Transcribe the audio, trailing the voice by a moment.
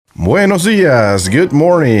Buenos dias, good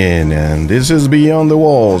morning, and this is Beyond the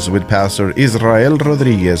Walls with Pastor Israel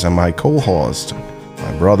Rodriguez and my co-host,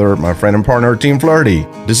 my brother, my friend and partner, Tim Flaherty.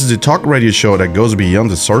 This is a talk radio show that goes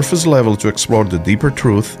beyond the surface level to explore the deeper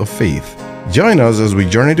truth of faith. Join us as we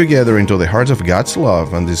journey together into the heart of God's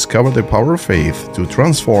love and discover the power of faith to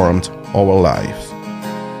transform our lives.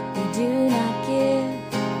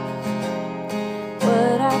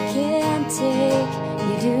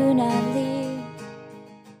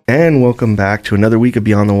 And welcome back to another week of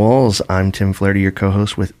Beyond the Walls. I'm Tim Flaherty, your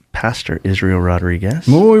co-host with Pastor Israel Rodriguez.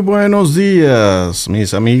 Muy buenos dias,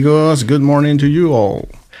 mis amigos. Good morning to you all.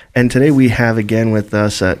 And today we have again with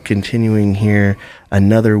us, continuing here,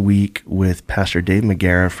 another week with Pastor Dave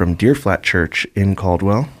McGarrah from Deer Flat Church in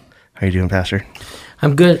Caldwell. How are you doing, Pastor?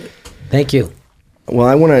 I'm good. Thank you. Well,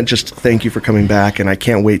 I want to just thank you for coming back, and I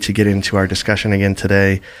can't wait to get into our discussion again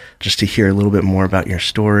today, just to hear a little bit more about your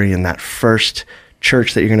story and that first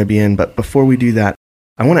church that you're going to be in. But before we do that,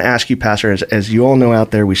 I want to ask you, Pastor, as you all know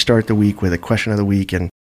out there, we start the week with a question of the week.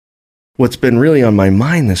 And what's been really on my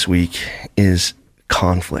mind this week is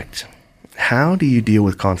conflict. How do you deal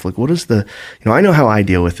with conflict? What is I know how I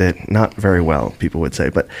deal with it, not very well, people would say,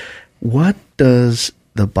 but what does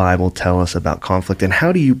the Bible tell us about conflict, and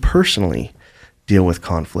how do you personally deal with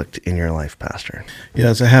conflict in your life, Pastor?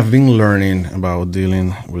 Yes, I have been learning about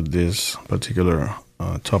dealing with this particular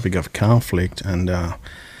topic of conflict, and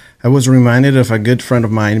I was reminded of a good friend of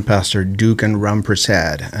mine, Pastor Duke and Ram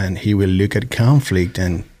Prasad, and he will look at conflict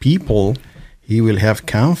and people he will have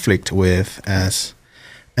conflict with as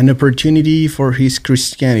an opportunity for his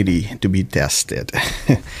Christianity to be tested.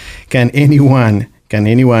 Can any one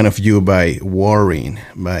of you, by worrying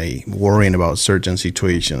about certain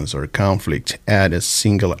situations or conflict, add a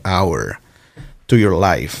single hour to your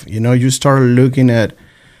life? You start looking at,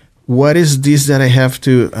 what is this that I have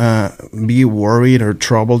to be worried or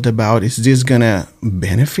troubled about? Is this gonna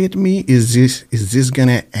benefit me? Is this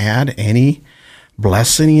gonna add any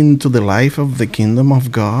blessing into the life of the kingdom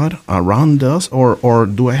of God around us, or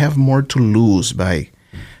do I have more to lose by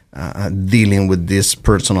dealing with this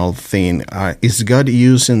personal thing? Is God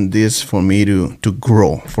using this for me to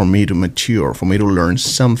grow, for me to mature, for me to learn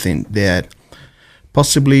something that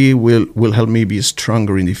possibly will help me be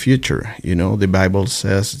stronger in the future? The Bible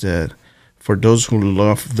says that for those who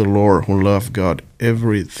love the Lord, who love God,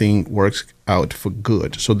 everything works out for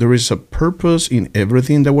good. So there is a purpose in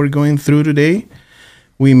everything that we're going through today.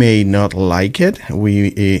 We may not like it.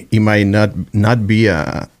 It might not be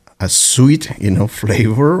a sweet,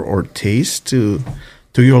 flavor or taste to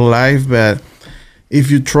your life, but if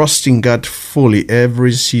you trust in God fully,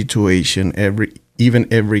 every situation, even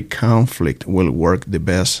every conflict will work the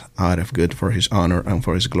best out of good for His honor and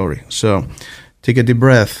for His glory. So take a deep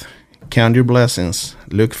breath, count your blessings,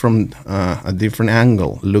 look from a different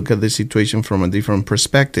angle, look at the situation from a different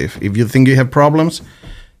perspective. If you think you have problems,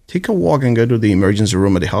 take a walk and go to the emergency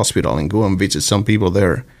room at the hospital and go and visit some people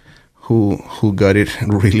there who got it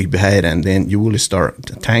really bad, and then you will start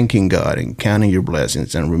thanking God and counting your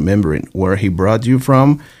blessings and remembering where He brought you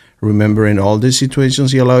from, remembering all the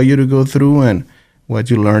situations He allowed you to go through and what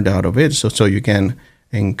you learned out of it, so you can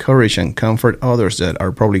encourage and comfort others that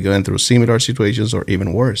are probably going through similar situations or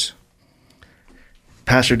even worse.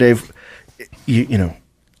 Pastor Dave, you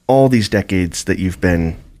all these decades that you've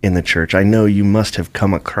been in the church, I know you must have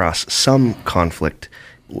come across some conflict.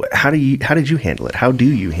 How did you handle it? How do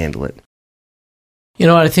you handle it?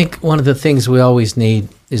 I think one of the things we always need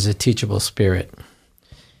is a teachable spirit,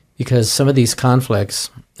 because some of these conflicts,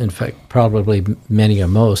 in fact, probably many or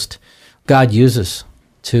most, God uses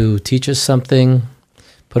to teach us something,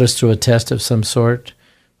 put us through a test of some sort.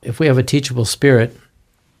 If we have a teachable spirit,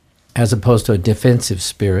 as opposed to a defensive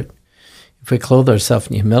spirit, if we clothe ourselves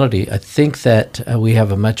in humility, I think that we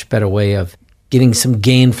have a much better way of getting some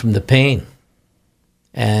gain from the pain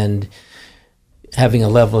and having a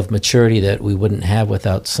level of maturity that we wouldn't have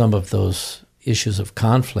without some of those issues of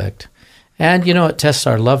conflict. And, it tests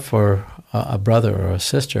our love for a brother or a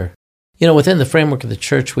sister. Within the framework of the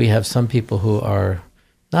church, we have some people who are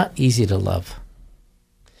not easy to love.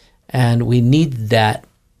 And we need that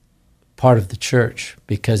part of the church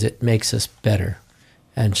because it makes us better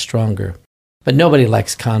and stronger. But nobody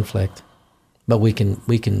likes conflict, but we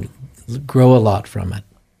can grow a lot from it.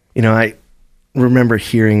 I remember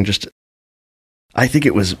hearing I think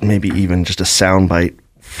it was maybe even just a soundbite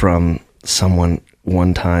from someone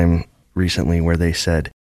one time recently where they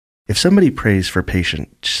said, if somebody prays for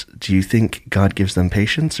patience, do you think God gives them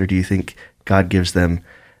patience, or do you think God gives them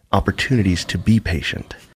opportunities to be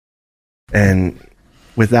patient? And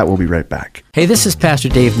with that, we'll be right back. Hey, this is Pastor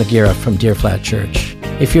Dave McGarrah from Deer Flat Church.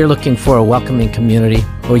 If you're looking for a welcoming community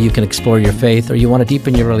where you can explore your faith or you want to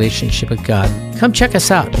deepen your relationship with God, come check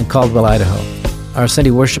us out in Caldwell, Idaho. Our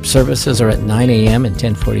Sunday worship services are at 9 a.m. and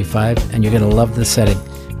 10:45, and you're going to love the setting.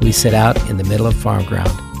 We sit out in the middle of farm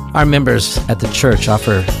ground. Our members at the church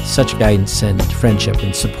offer such guidance and friendship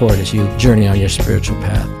and support as you journey on your spiritual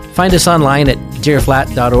path. Find us online at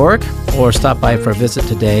deerflat.org or stop by for a visit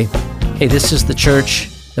today. Hey, this is the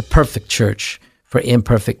church, the perfect church for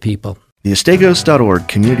imperfect people. The Estegos.org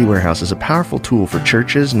Community Warehouse is a powerful tool for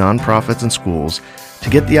churches, nonprofits, and schools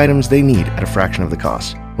to get the items they need at a fraction of the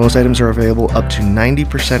cost. Most items are available up to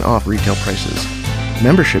 90% off retail prices.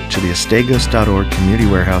 Membership to the Estegos.org Community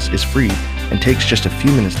Warehouse is free and takes just a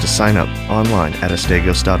few minutes to sign up online at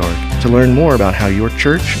Estegos.org. To learn more about how your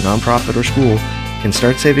church, nonprofit, or school can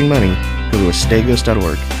start saving money, go to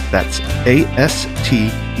Estegos.org. That's ASTEGOS.org.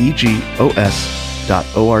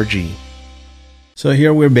 So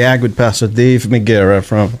here we're back with Pastor Dave McGarrah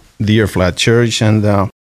from Deer Flat Church.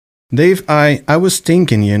 And Dave, I was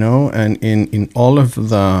thinking, and in all of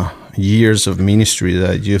the years of ministry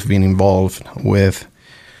that you've been involved with,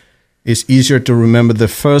 it's easier to remember the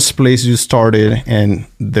first place you started and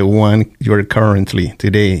the one you're currently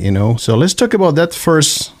today, So let's talk about that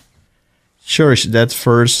first church, that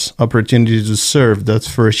first opportunity to serve, that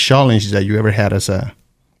first challenge that you ever had as a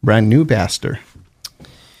brand new pastor.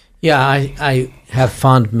 Yeah, I have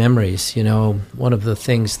fond memories. One of the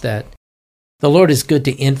things that the Lord is good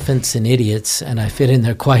to infants and idiots, and I fit in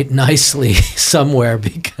there quite nicely somewhere,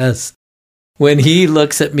 because when he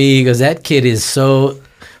looks at me, he goes, that kid is so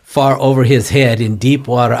far over his head in deep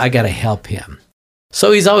water, I got to help him.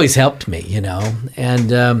 So he's always helped me,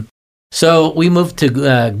 And so we moved to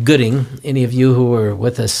Gooding. Any of you who were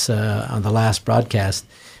with us on the last broadcast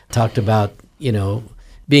talked about,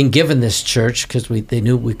 being given this church because they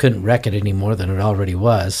knew we couldn't wreck it any more than it already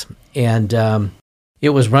was. And it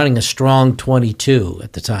was running a strong 22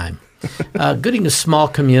 at the time. Gooding, a small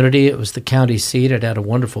community. It was the county seat. It had a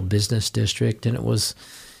wonderful business district, and it was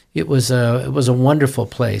a wonderful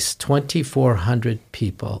place. 2,400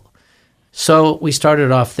 people. So we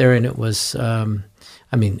started off there, and it was, it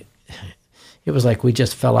was like we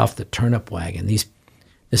just fell off the turnip wagon.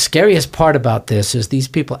 The scariest part about this is these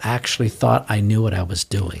people actually thought I knew what I was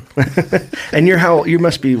doing. And you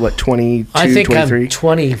must be, 22, I think 23? I'm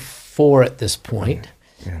 24 at this point.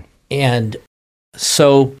 Yeah. And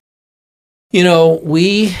so,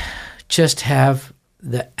 we just have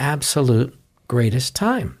the absolute greatest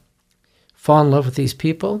time. Fall in love with these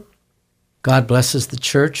people. God blesses the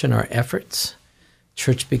church and our efforts.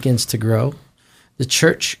 Church begins to grow. The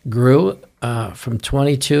church grew from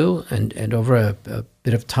 22, and over a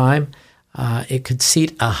bit of time, it could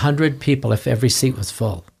seat 100 people if every seat was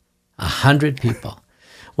full. 100 people.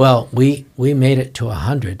 Well, we made it to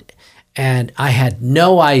 100, and I had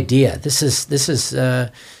no idea. This is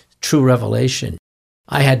true revelation.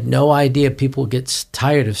 I had no idea people would get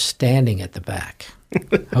tired of standing at the back.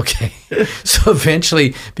 Okay, so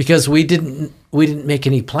eventually, because we didn't make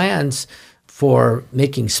any plans for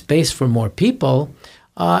making space for more people.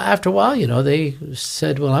 After a while, they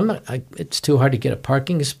said, well, it's too hard to get a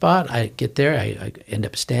parking spot. I get there, I end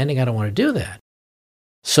up standing. I don't want to do that.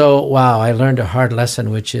 So, wow, I learned a hard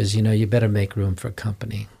lesson, which is, you better make room for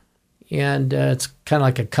company. And it's kind of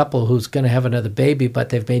like a couple who's going to have another baby, but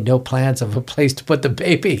they've made no plans of a place to put the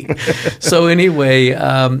baby. So anyway,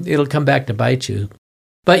 it'll come back to bite you.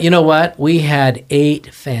 But you know what? We had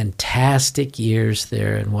 8 fantastic years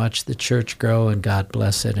there and watched the church grow, and God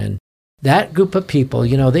bless it. And that group of people,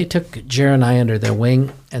 they took Jer and I under their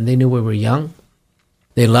wing, and they knew we were young.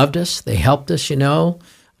 They loved us. They helped us,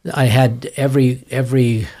 I had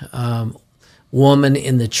every woman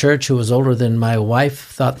in the church who was older than my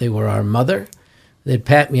wife thought they were our mother. They'd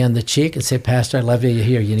pat me on the cheek and say, Pastor, I love you.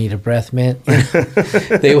 Here, you need a breath mint.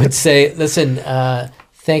 They would say, listen,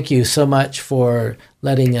 thank you so much for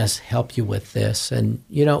letting us help you with this. And,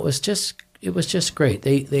 it was just great.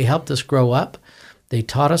 They helped us grow up. They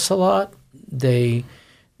taught us a lot. They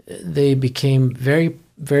became very,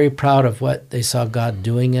 very proud of what they saw God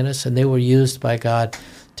doing in us, and they were used by God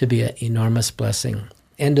to be an enormous blessing.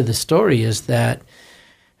 End of the story is that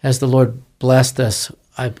as the Lord blessed us,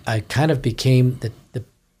 I kind of became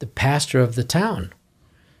the pastor of the town.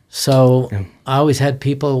 So yeah. I always had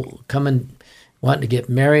people come and wanting to get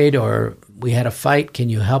married, or we had a fight. Can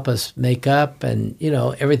you help us make up? And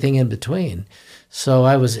everything in between. So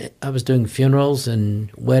I was doing funerals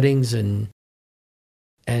and weddings and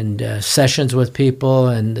sessions with people,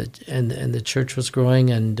 and the church was growing.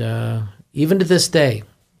 And even to this day,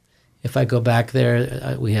 if I go back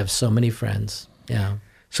there, we have so many friends. Yeah.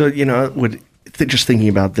 So just thinking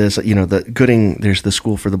about this, the Gooding, there's the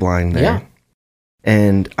School for the Blind there. Yeah.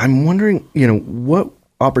 And I'm wondering, what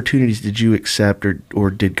opportunities did you accept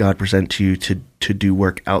or did God present to you to do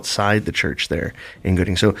work outside the church there in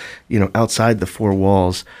Gooding? So, outside the four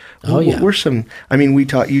walls, what were some,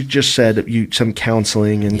 you just said some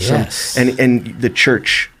counseling and and the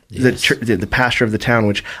church, the pastor of the town,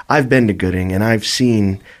 which I've been to Gooding and I've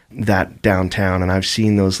seen that downtown and I've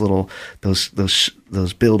seen those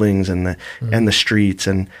buildings and the streets.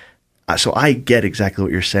 And so I get exactly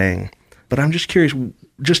what you're saying, but I'm just curious,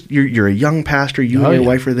 you're a young pastor, and your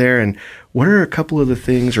wife are there, and what are a couple of the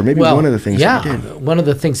things, or maybe one of the things that you did? One of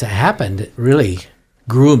the things that happened that really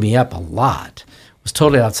grew me up a lot was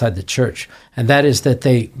totally outside the church, and that is that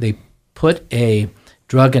they put a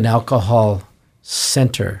drug and alcohol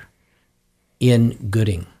center in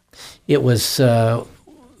Gooding. It was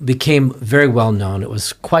became very well known. It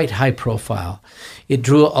was quite high profile. It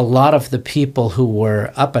drew a lot of the people who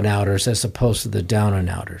were up and outers as opposed to the down and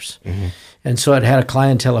outers. Mm-hmm. And so it had a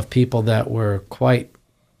clientele of people that were quite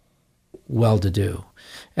well-to-do.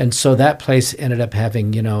 And so that place ended up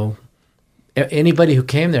having, anybody who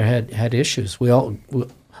came there had issues.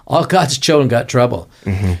 All God's children got trouble.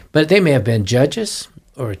 Mm-hmm. But they may have been judges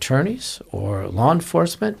or attorneys or law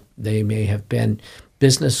enforcement. They may have been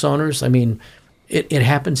business owners. It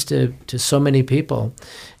happens to so many people.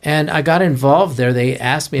 And I got involved there. They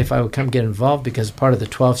asked me if I would come get involved because part of the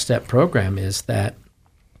 12-step program is that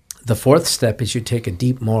the fourth step is you take a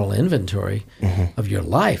deep moral inventory of your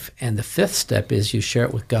life. And the fifth step is you share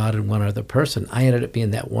it with God and one other person. I ended up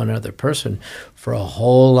being that one other person for a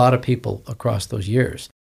whole lot of people across those years.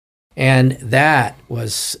 And that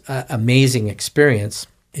was an amazing experience.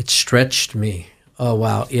 It stretched me. Oh,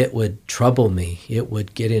 wow, it would trouble me. It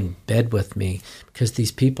would get in bed with me because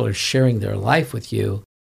these people are sharing their life with you.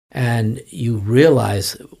 And you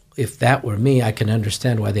realize if that were me, I can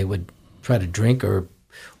understand why they would try to drink or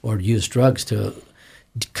use drugs to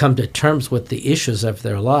come to terms with the issues of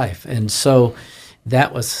their life. And so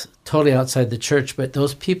that was totally outside the church. But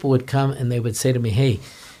those people would come and they would say to me, hey,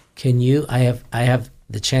 I have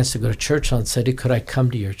the chance to go to church on Sunday. Could I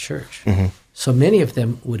come to your church? Mm-hmm. So many of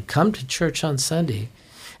them would come to church on Sunday.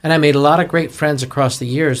 And I made a lot of great friends across the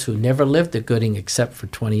years who never lived at Gooding except for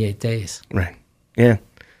 28 days. Right. Yeah.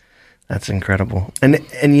 That's incredible. And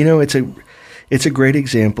it's a great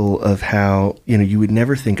example of how, you would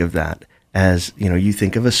never think of that as, you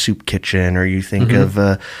think of a soup kitchen or you think of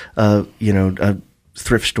a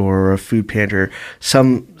thrift store or a food pantry, or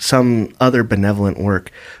some other benevolent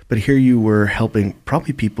work. But here you were helping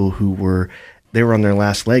probably people who were on their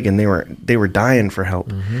last leg and they were dying for help.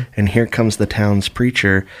 Mm-hmm. And here comes the town's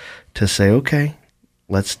preacher to say, okay,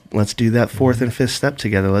 let's do that fourth and fifth step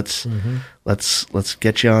together. Let's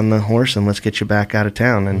get you on the horse and let's get you back out of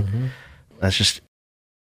town. And that's just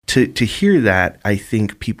to hear that. I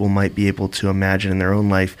think people might be able to imagine in their own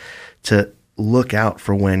life to look out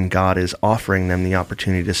for when God is offering them the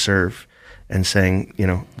opportunity to serve and saying,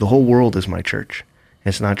 the whole world is my church.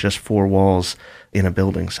 It's not just four walls in a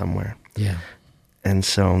building somewhere. Yeah. And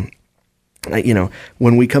so,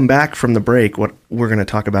 when we come back from the break, what we're going to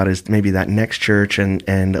talk about is maybe that next church and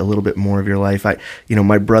a little bit more of your life.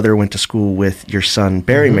 My brother went to school with your son,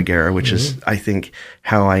 Barry McGarrah, which is, I think,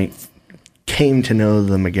 how I came to know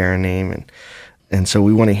the McGarrah name. And so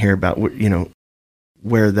we want to hear about,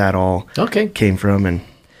 where that all came from.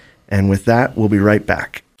 And with that, we'll be right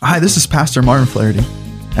back. Hi, this is Pastor Martin Flaherty.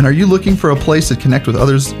 And are you looking for a place to connect with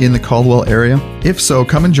others in the Caldwell area? If so,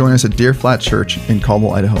 come and join us at Deer Flat Church in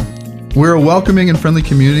Caldwell, Idaho. We're a welcoming and friendly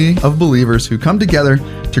community of believers who come together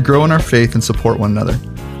to grow in our faith and support one another.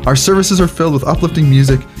 Our services are filled with uplifting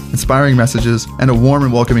music, inspiring messages, and a warm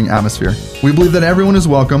and welcoming atmosphere. We believe that everyone is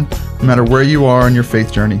welcome, no matter where you are on your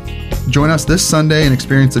faith journey. Join us this Sunday and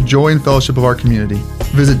experience the joy and fellowship of our community.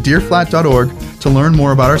 Visit deerflat.org to learn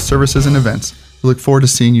more about our services and events. We look forward to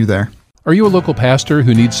seeing you there. Are you a local pastor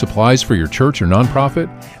who needs supplies for your church or nonprofit?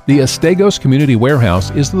 The Estegos Community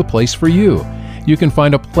Warehouse is the place for you. You can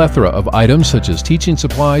find a plethora of items such as teaching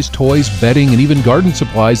supplies, toys, bedding, and even garden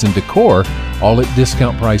supplies and decor, all at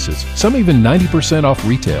discount prices, some even 90% off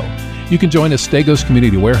retail. You can join Estegos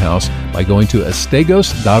Community Warehouse by going to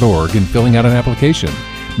estegos.org and filling out an application.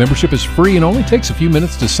 Membership is free and only takes a few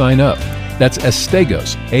minutes to sign up. That's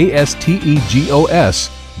Estegos, ASTEGOS.org.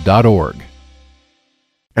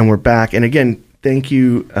 And we're back. And again, thank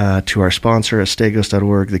you to our sponsor,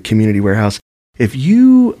 estegos.org, the community warehouse. If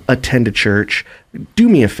you attend a church, do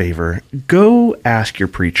me a favor. Go ask your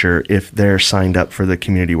preacher if they're signed up for the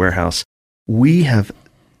community warehouse. We have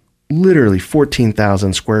literally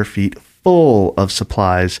 14,000 square feet full of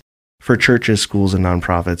supplies for churches, schools, and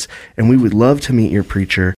nonprofits. And we would love to meet your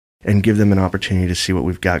preacher and give them an opportunity to see what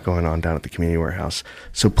we've got going on down at the community warehouse.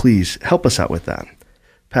 So please help us out with that.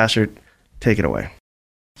 Pastor, take it away.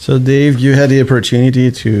 So Dave, you had the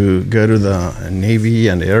opportunity to go to the Navy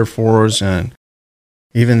and the Air Force, and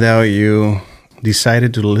even though you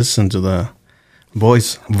decided to listen to the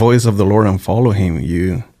voice of the Lord and follow him,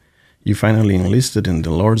 you finally enlisted in the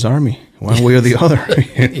Lord's army, one way or the other.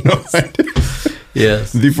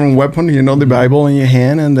 Yes. Different weapon, the Bible in your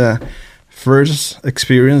hand, and first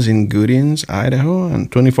experience in Goodings, Idaho,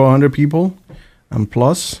 and 2,400 people and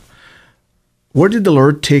plus. Where did the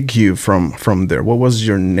Lord take you from there? What was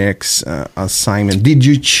your next assignment? Did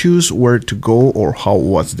you choose where to go, or how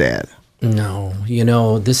was that? No,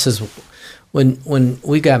 this is when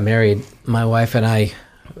we got married, my wife and I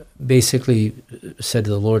basically said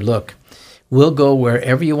to the Lord, look, we'll go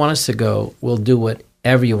wherever you want us to go. We'll do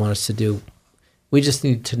whatever you want us to do. We just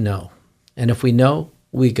need to know. And if we know,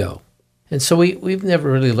 we go. And so we've never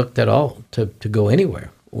really looked at all to go anywhere.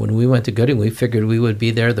 When we went to Gooding, we figured we would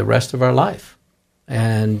be there the rest of our life.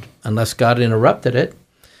 And unless God interrupted it,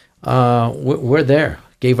 we're there.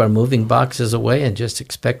 Gave our moving boxes away and just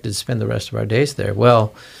expected to spend the rest of our days there.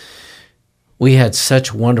 Well, we had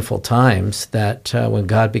such wonderful times that when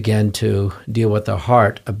God began to deal with our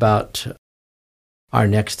heart about our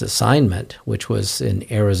next assignment, which was in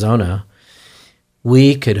Arizona,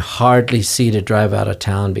 we could hardly see to drive out of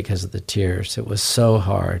town because of the tears. It was so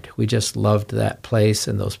hard. We just loved that place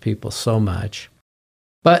and those people so much.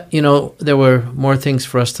 But, there were more things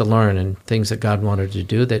for us to learn and things that God wanted to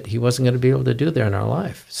do that he wasn't going to be able to do there in our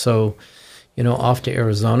life. So, off to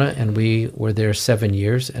Arizona, and we were there 7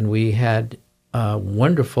 years, and we had a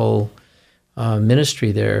wonderful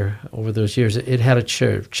ministry there over those years. It had its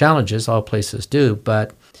share of challenges, all places do,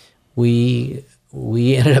 but we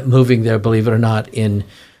ended up moving there, believe it or not, in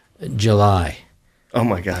July. Oh,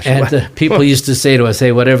 my gosh. And people used to say to us,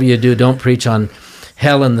 hey, whatever you do, don't preach on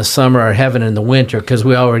hell in the summer or heaven in the winter, because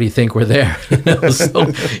we already think we're there.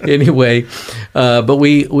 So anyway, but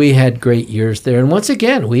we had great years there. And once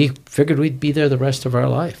again, we figured we'd be there the rest of our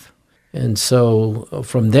life. And so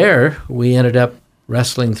from there, we ended up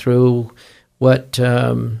wrestling through what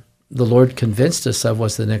the Lord convinced us of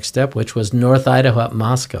was the next step, which was North Idaho up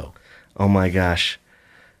Moscow. Oh, my gosh.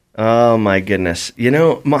 Oh, my goodness.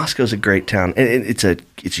 Moscow's a great town. It's a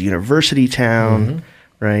university town. Mm-hmm.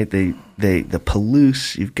 Right, the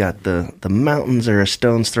Palouse. You've got the mountains are a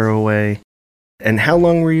stone's throw away. And how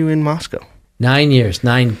long were you in Moscow? 9 years,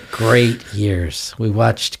 9 great years. We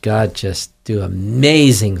watched God just do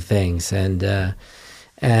amazing things, and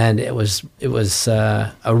it was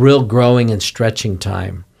a real growing and stretching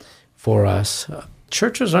time for us.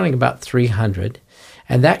 Church was running about 300,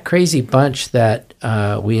 and that crazy bunch that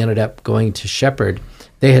we ended up going to shepherd.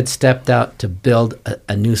 They had stepped out to build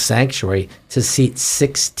a new sanctuary to seat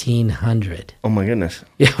 1,600. Oh, my goodness.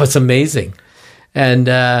 Yeah, it was amazing. And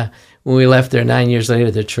when we left there 9 years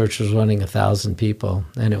later, the church was running 1,000 people.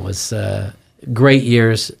 And it was great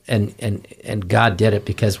years, and God did it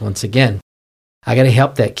because, once again, I got to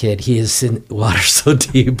help that kid. He is in water so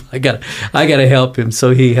deep. I got to help him,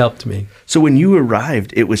 so he helped me. So when you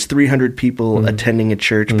arrived, it was 300 people attending a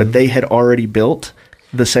church, but they had already built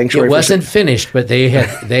the sanctuary. It wasn't finished, but they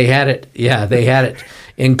had it. Yeah, they had it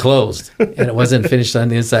enclosed, and it wasn't finished on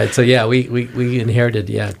the inside. So yeah, we inherited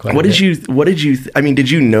quite. What did you? I mean,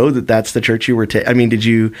 did you know that that's the church you were?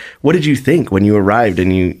 What did you think when you arrived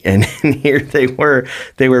and here they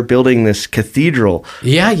were building this cathedral?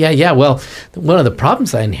 Yeah. Well, one of the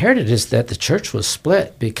problems I inherited is that the church was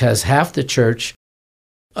split because half the church,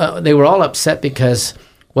 they were all upset because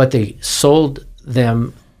what they sold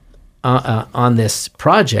them on this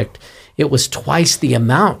project, it was twice the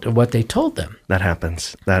amount of what they told them. That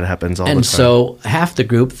happens all the time. And so half the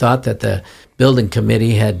group thought that the building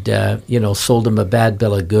committee had, sold them a bad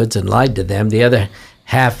bill of goods and lied to them. The other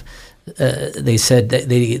half, they said that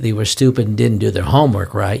they were stupid and didn't do their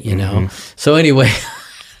homework right, So anyway,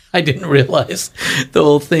 I didn't realize the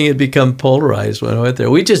whole thing had become polarized when I went there.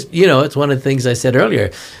 We just, it's one of the things I said earlier.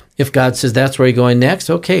 If God says that's where you're going next,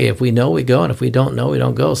 okay. If we know, we go. And if we don't know, we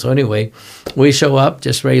don't go. So anyway, we show up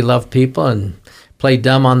just ready to love people and play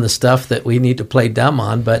dumb on the stuff that we need to play dumb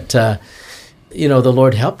on. But, the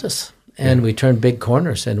Lord helped us. And we turned big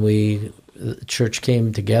corners. And the church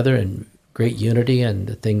came together in great unity. And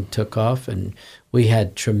the thing took off. And we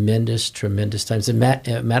had tremendous, tremendous times. As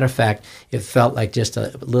a matter of fact, it felt like just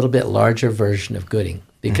a little bit larger version of Gooding.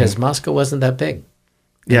 Because Moscow wasn't that big.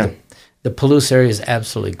 Yeah. The Palouse area is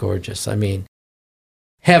absolutely gorgeous. I mean,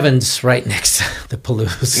 heaven's right next to the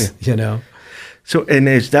Palouse, So, and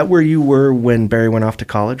is that where you were when Barry went off to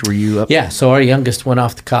college? Were you up? Yeah, so our youngest went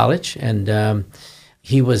off to college, and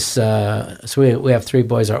he was, so we have three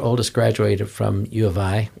boys. Our oldest graduated from U of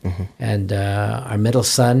I, and our middle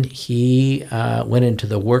son, he went into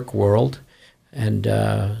the work world and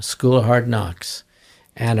School of Hard Knocks.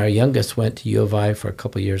 And our youngest went to U of I for a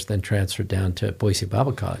couple of years, then transferred down to Boise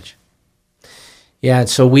Bible College. Yeah,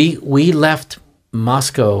 so we left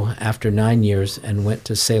Moscow after 9 years and went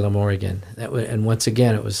to Salem, Oregon. And once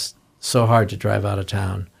again, it was so hard to drive out of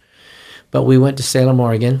town. But we went to Salem,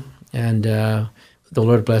 Oregon, and the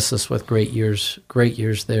Lord blessed us with great years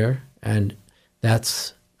there. And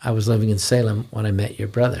I was living in Salem when I met your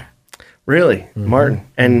brother. Really? Martin.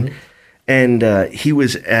 And he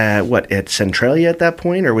was at Centralia at that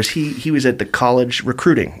point, or was he was at the college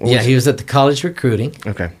recruiting? He was at the college recruiting.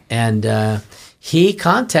 Okay. And he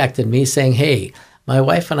contacted me saying, hey, my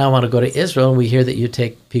wife and I want to go to Israel, and we hear that you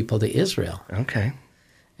take people to Israel. Okay.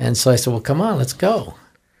 And so I said, well, come on, let's go.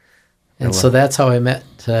 And so that's how I met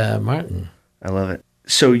Martin. I love it.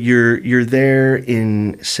 So you're there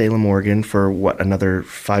in Salem, Oregon for what, another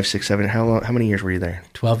 5, 6, 7? How many years were you there?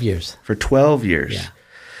 12 years. For 12 years. Yeah.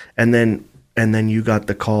 And then you got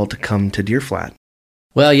the call to come to Deer Flat.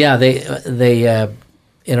 Well, yeah, they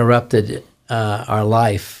interrupted our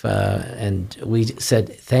life, and we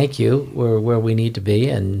said, thank you, we're where we need to be,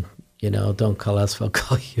 and, don't call us, we'll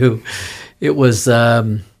call you. It was,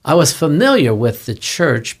 I was familiar with the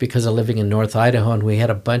church because of living in North Idaho, and we had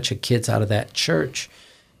a bunch of kids out of that church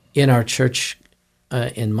in our church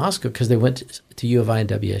in Moscow because they went to U of I and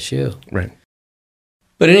WSU. Right.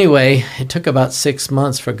 But anyway, it took about 6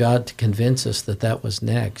 months for God to convince us that was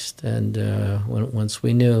next. And once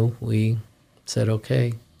we knew, we said,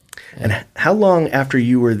 okay. And how long after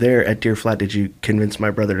you were there at Deer Flat did you convince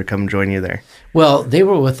my brother to come join you there? Well, they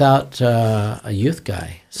were without a youth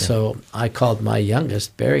guy. So I called my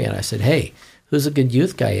youngest, Barry, and I said, hey, who's a good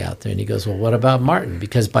youth guy out there? And he goes, well, what about Martin?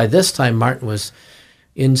 Because by this time, Martin was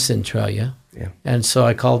in Centralia. Yeah. And so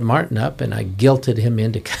I called Martin up, and I guilted him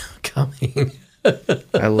into coming.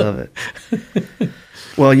 I love it.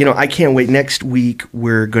 Well, I can't wait. Next week,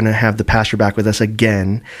 we're going to have the pastor back with us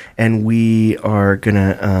again, and we are going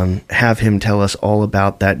to have him tell us all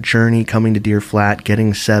about that journey coming to Deer Flat,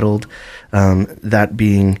 getting settled, that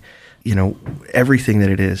being, everything that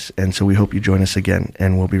it is. And so we hope you join us again,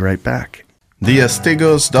 and we'll be right back. The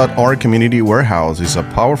Astegos.org Community Warehouse is a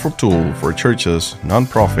powerful tool for churches,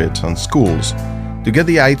 nonprofits, and schools to get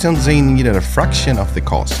the items they need at a fraction of the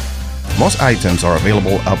cost. Most items are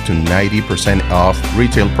available up to 90% off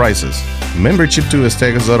retail prices. Membership to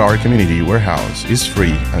Astegos.org Community Warehouse is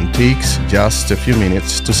free and takes just a few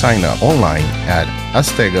minutes to sign up online at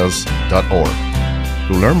astegos.org.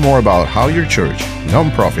 To learn more about how your church,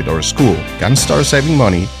 nonprofit, or school can start saving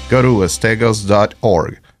money, go to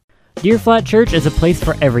astegos.org. Deer Flat Church is a place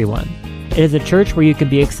for everyone. It is a church where you can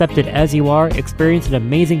be accepted as you are, experience an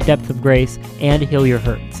amazing depth of grace, and heal your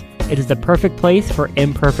hurts. It is the perfect place for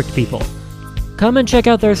imperfect people. Come and check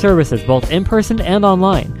out their services, both in person and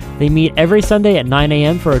online. They meet every Sunday at 9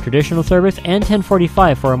 a.m. for a traditional service and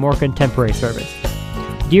 10:45 for a more contemporary service.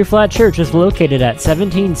 Deer Flat Church is located at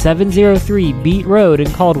 17703 Beat Road in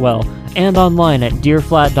Caldwell and online at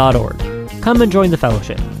deerflat.org. Come and join the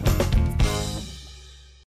fellowship.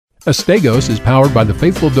 Astegos is powered by the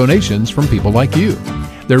faithful donations from people like you.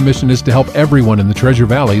 Their mission is to help everyone in the Treasure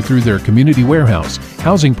Valley through their community warehouse,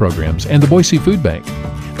 housing programs, and the Boise Food Bank.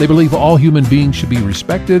 They believe all human beings should be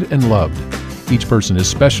respected and loved. Each person is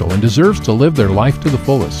special and deserves to live their life to the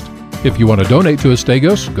fullest. If you want to donate to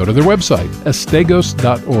Astegos, go to their website,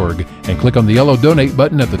 astegos.org, and click on the yellow donate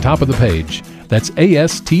button at the top of the page. That's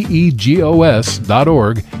astegos.org,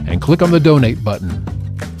 and click on the donate button.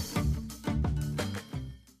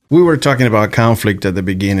 We were talking about conflict at the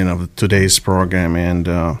beginning of today's program, and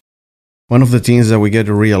one of the things that we get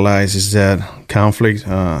to realize is that conflict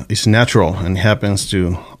is natural and happens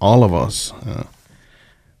to all of us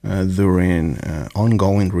during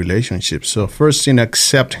ongoing relationships. So first thing,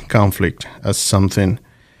 accept conflict as something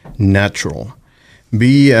natural.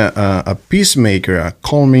 Be a peacemaker, a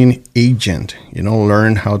calming agent.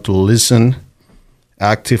 Learn how to listen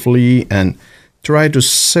actively and try to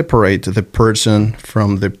separate the person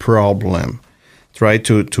from the problem. Try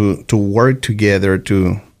to work together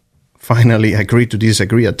to finally agree to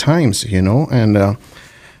disagree at times, and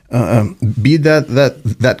be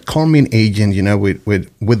that calming agent,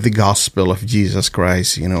 with the gospel of Jesus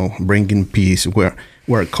Christ, bringing peace.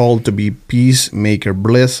 We're called to be peacemaker.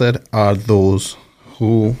 Blessed are those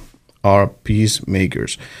who are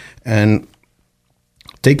peacemakers. And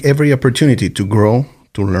take every opportunity to grow,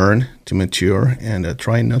 to learn, to mature, and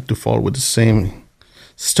try not to fall with the same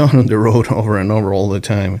stone on the road over and over all the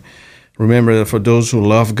time. Remember that for those who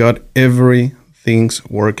love God, everything's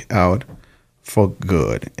work out for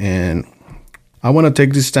good. And I want to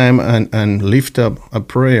take this time and lift up a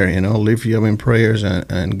prayer, lift you up in prayers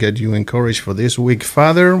and get you encouraged for this week.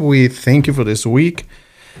 Father, we thank you for this week.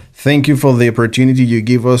 Thank you for the opportunity you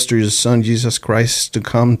give us through your Son, Jesus Christ, to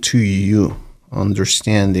come to you,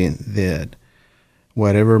 understanding that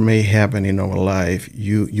whatever may happen in our life,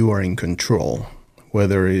 you are in control.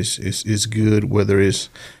 Whether it's good, whether it's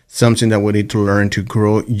something that we need to learn to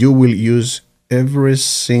grow, you will use every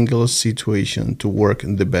single situation to work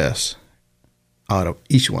the best out of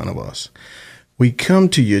each one of us. We come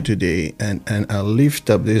to you today and I lift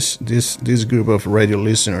up this group of radio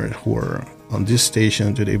listeners who are on this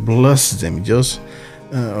station today. Bless them. Just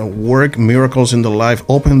work miracles in the life.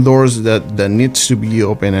 Open doors that needs to be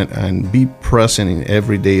open and be present in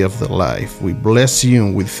every day of the life. We bless you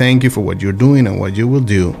and we thank you for what you're doing and what you will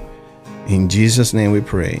do. In Jesus' name we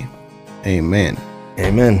pray. Amen.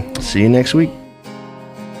 Amen. See you next week.